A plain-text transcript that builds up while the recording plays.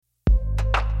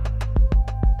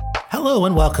Hello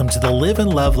and welcome to the Live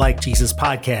and Love Like Jesus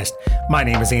podcast. My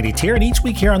name is Andy Tier, and each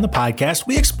week here on the podcast,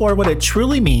 we explore what it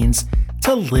truly means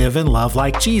to live and love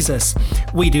like Jesus.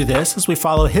 We do this as we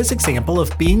follow his example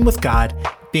of being with God,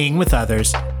 being with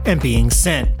others, and being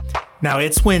sent. Now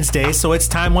it's Wednesday, so it's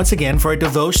time once again for a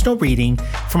devotional reading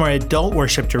from our adult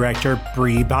worship director,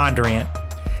 Bree Bondurant.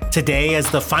 Today, as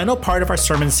the final part of our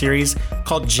sermon series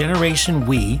called Generation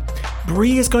We,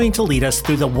 Bree is going to lead us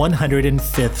through the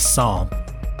 105th Psalm.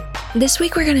 This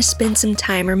week we're going to spend some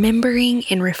time remembering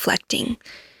and reflecting.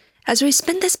 As we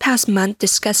spent this past month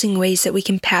discussing ways that we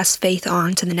can pass faith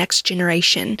on to the next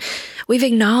generation, we've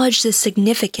acknowledged the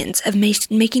significance of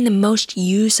making the most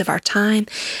use of our time,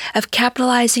 of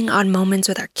capitalizing on moments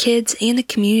with our kids and the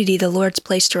community the Lord's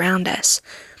placed around us.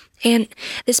 And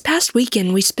this past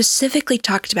weekend, we specifically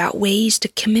talked about ways to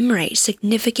commemorate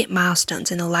significant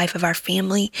milestones in the life of our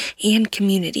family and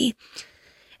community.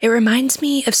 It reminds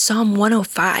me of Psalm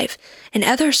 105 and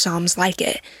other psalms like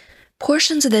it.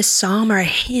 Portions of this psalm are a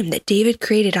hymn that David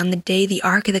created on the day the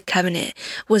Ark of the Covenant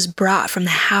was brought from the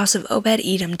house of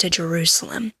Obed-Edom to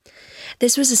Jerusalem.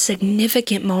 This was a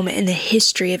significant moment in the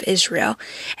history of Israel,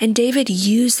 and David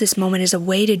used this moment as a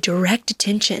way to direct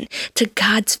attention to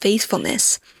God's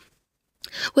faithfulness.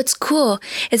 What's cool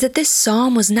is that this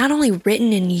psalm was not only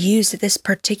written and used at this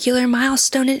particular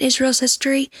milestone in Israel's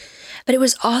history, but it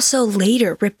was also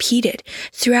later repeated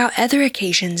throughout other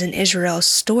occasions in Israel's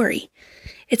story.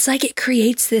 It's like it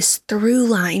creates this through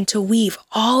line to weave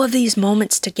all of these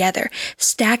moments together,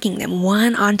 stacking them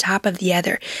one on top of the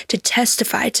other to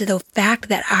testify to the fact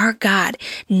that our God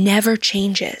never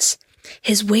changes.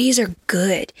 His ways are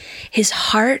good, his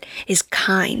heart is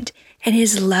kind, and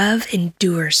his love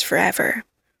endures forever.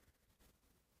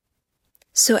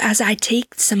 So as I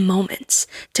take some moments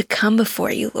to come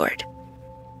before you, Lord,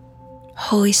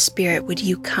 Holy Spirit, would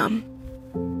you come?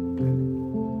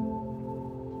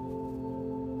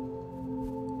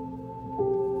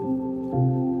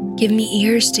 Give me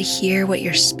ears to hear what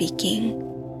you're speaking.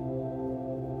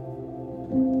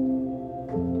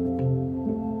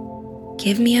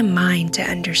 Give me a mind to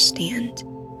understand.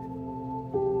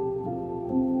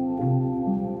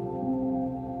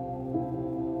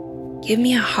 Give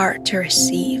me a heart to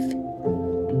receive.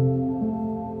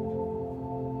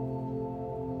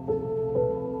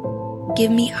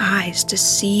 Give me eyes to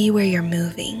see where you're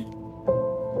moving.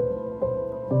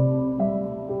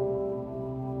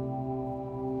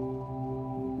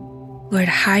 Lord,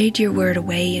 hide your word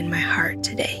away in my heart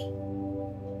today.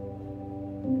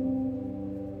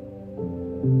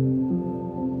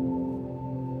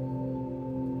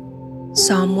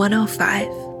 Psalm 105,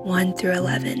 1 through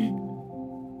 11.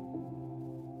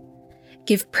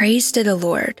 Give praise to the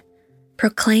Lord,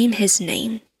 proclaim his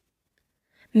name.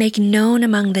 Make known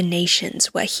among the nations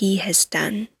what he has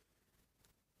done.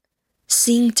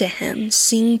 Sing to him,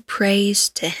 sing praise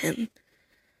to him.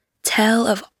 Tell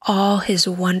of all his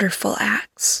wonderful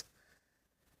acts.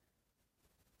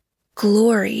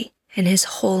 Glory in his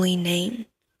holy name.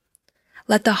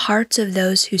 Let the hearts of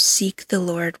those who seek the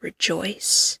Lord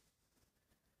rejoice.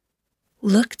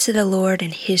 Look to the Lord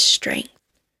in his strength.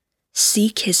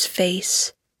 Seek his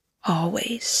face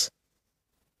always.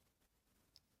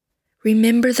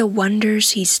 Remember the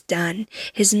wonders he's done,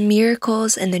 his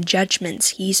miracles and the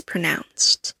judgments he's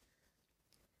pronounced.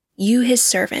 You, his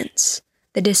servants,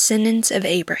 the descendants of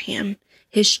Abraham,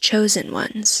 his chosen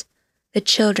ones, the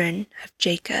children of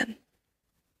Jacob.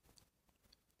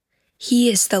 He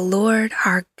is the Lord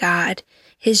our God.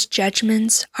 His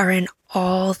judgments are in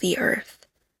all the earth.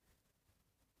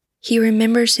 He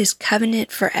remembers his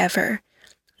covenant forever,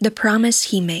 the promise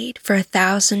he made for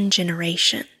 1,000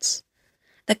 generations,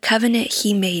 the covenant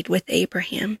he made with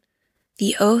Abraham,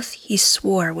 the oath he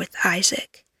swore with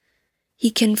Isaac. He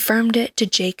confirmed it to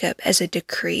Jacob as a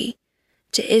decree,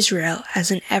 to Israel as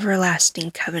an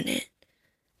everlasting covenant.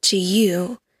 To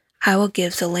you I will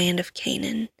give the land of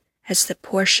Canaan as the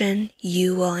portion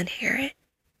you will inherit.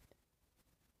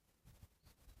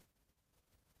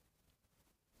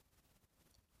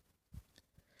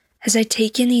 As I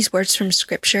take in these words from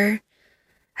Scripture,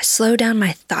 I slow down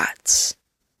my thoughts.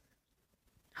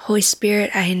 Holy Spirit,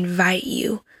 I invite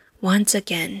you once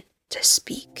again to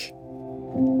speak.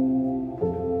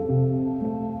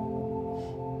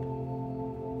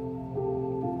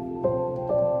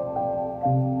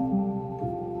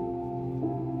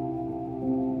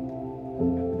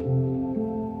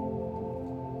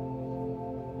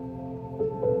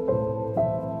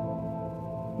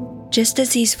 Just as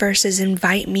these verses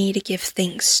invite me to give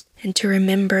thanks and to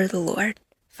remember the Lord,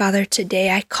 Father,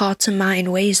 today I call to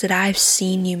mind ways that I've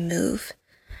seen you move,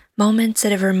 moments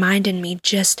that have reminded me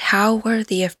just how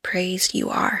worthy of praise you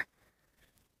are.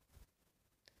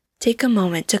 take a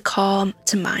moment to call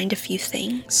to mind a few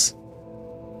things.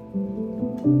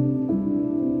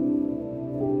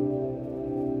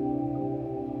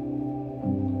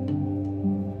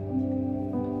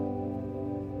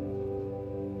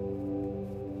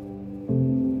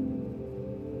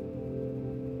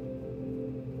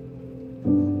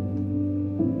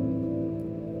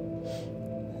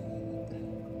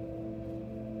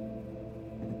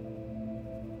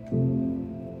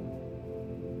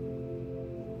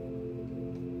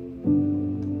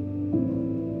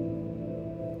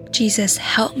 Jesus,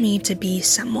 help me to be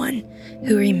someone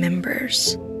who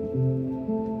remembers,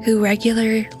 who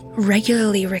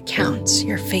regularly recounts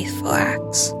your faithful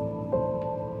acts.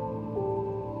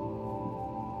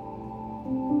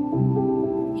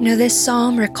 This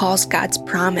psalm recalls God's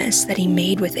promise that he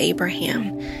made with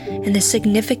Abraham, and the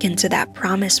significance of that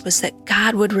promise was that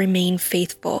God would remain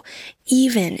faithful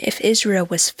even if Israel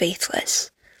was faithless.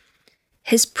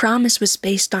 His promise was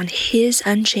based on his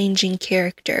unchanging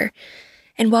character,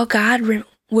 and while God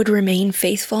would remain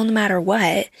faithful no matter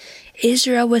what,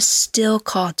 Israel was still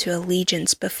called to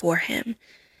allegiance before him.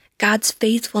 God's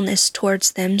faithfulness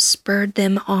towards them spurred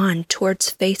them on towards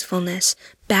faithfulness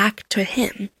back to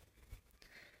him.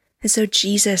 And so,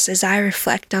 Jesus, as I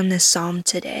reflect on this psalm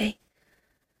today,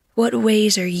 what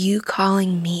ways are you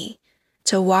calling me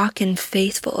to walk in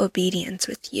faithful obedience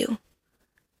with you?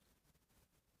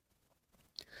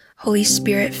 Holy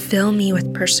Spirit, fill me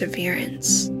with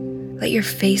perseverance. Let your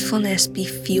faithfulness be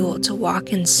fuel to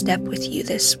walk in step with you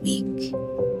this week.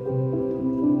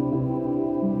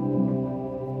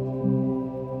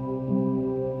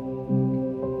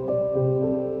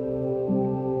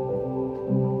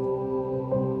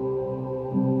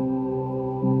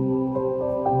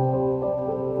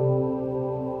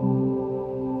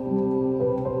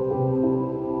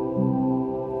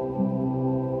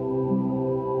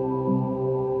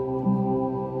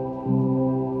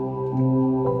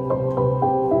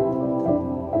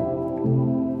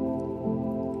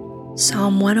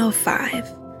 Psalm 105,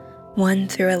 1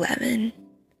 through 11.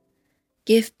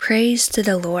 Give praise to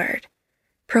the Lord.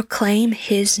 Proclaim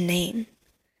his name.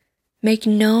 Make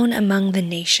known among the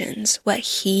nations what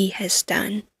he has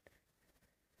done.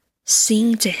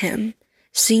 Sing to him.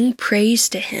 Sing praise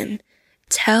to him.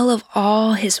 Tell of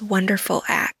all his wonderful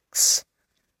acts.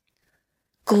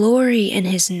 Glory in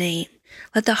his name.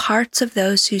 Let the hearts of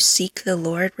those who seek the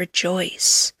Lord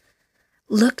rejoice.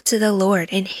 Look to the Lord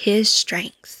in his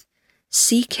strength.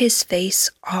 Seek his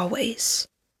face always.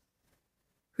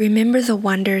 Remember the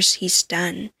wonders he's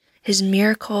done, his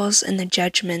miracles and the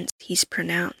judgments he's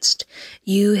pronounced.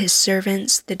 You, his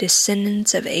servants, the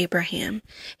descendants of Abraham,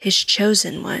 his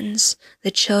chosen ones,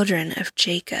 the children of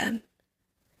Jacob.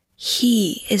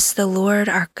 He is the Lord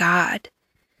our God.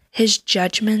 His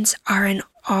judgments are in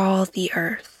all the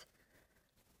earth.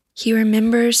 He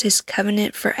remembers his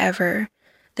covenant forever,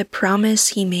 the promise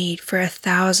he made for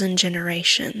 1,000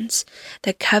 generations,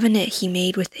 the covenant he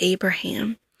made with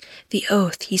Abraham, the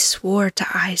oath he swore to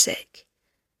Isaac.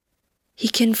 He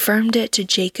confirmed it to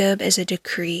Jacob as a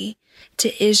decree,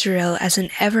 to Israel as an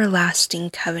everlasting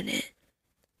covenant.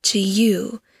 To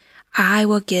you, I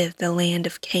will give the land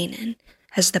of Canaan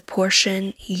as the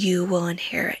portion you will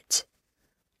inherit.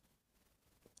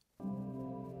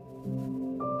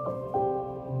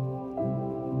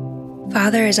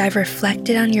 Father, as I've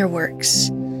reflected on your works,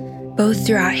 both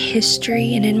throughout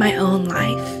history and in my own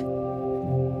life,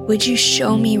 would you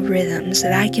show me rhythms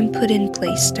that I can put in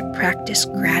place to practice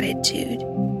gratitude,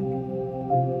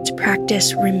 to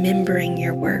practice remembering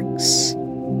your works?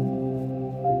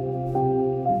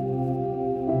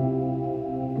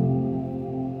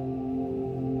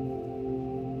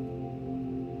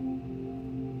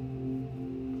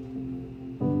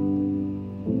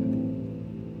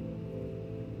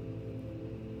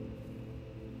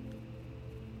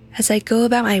 As I go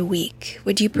about my week,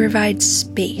 would you provide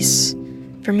space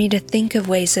for me to think of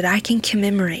ways that I can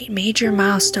commemorate major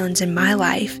milestones in my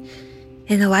life,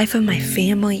 in the life of my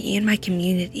family and my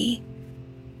community?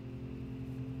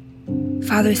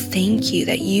 Father, thank you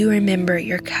that you remember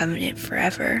your covenant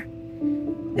forever,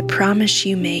 the promise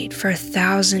you made for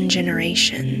 1,000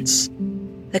 generations,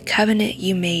 the covenant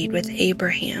you made with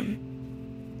Abraham,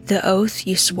 the oath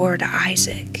you swore to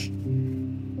Isaac.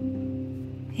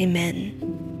 Amen.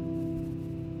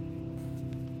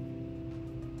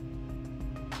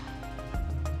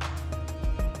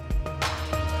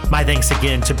 My thanks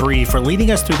again to Bree for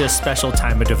leading us through this special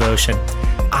time of devotion.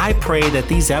 I pray that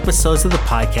these episodes of the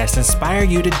podcast inspire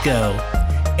you to go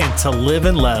and to live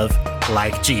and love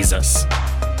like Jesus.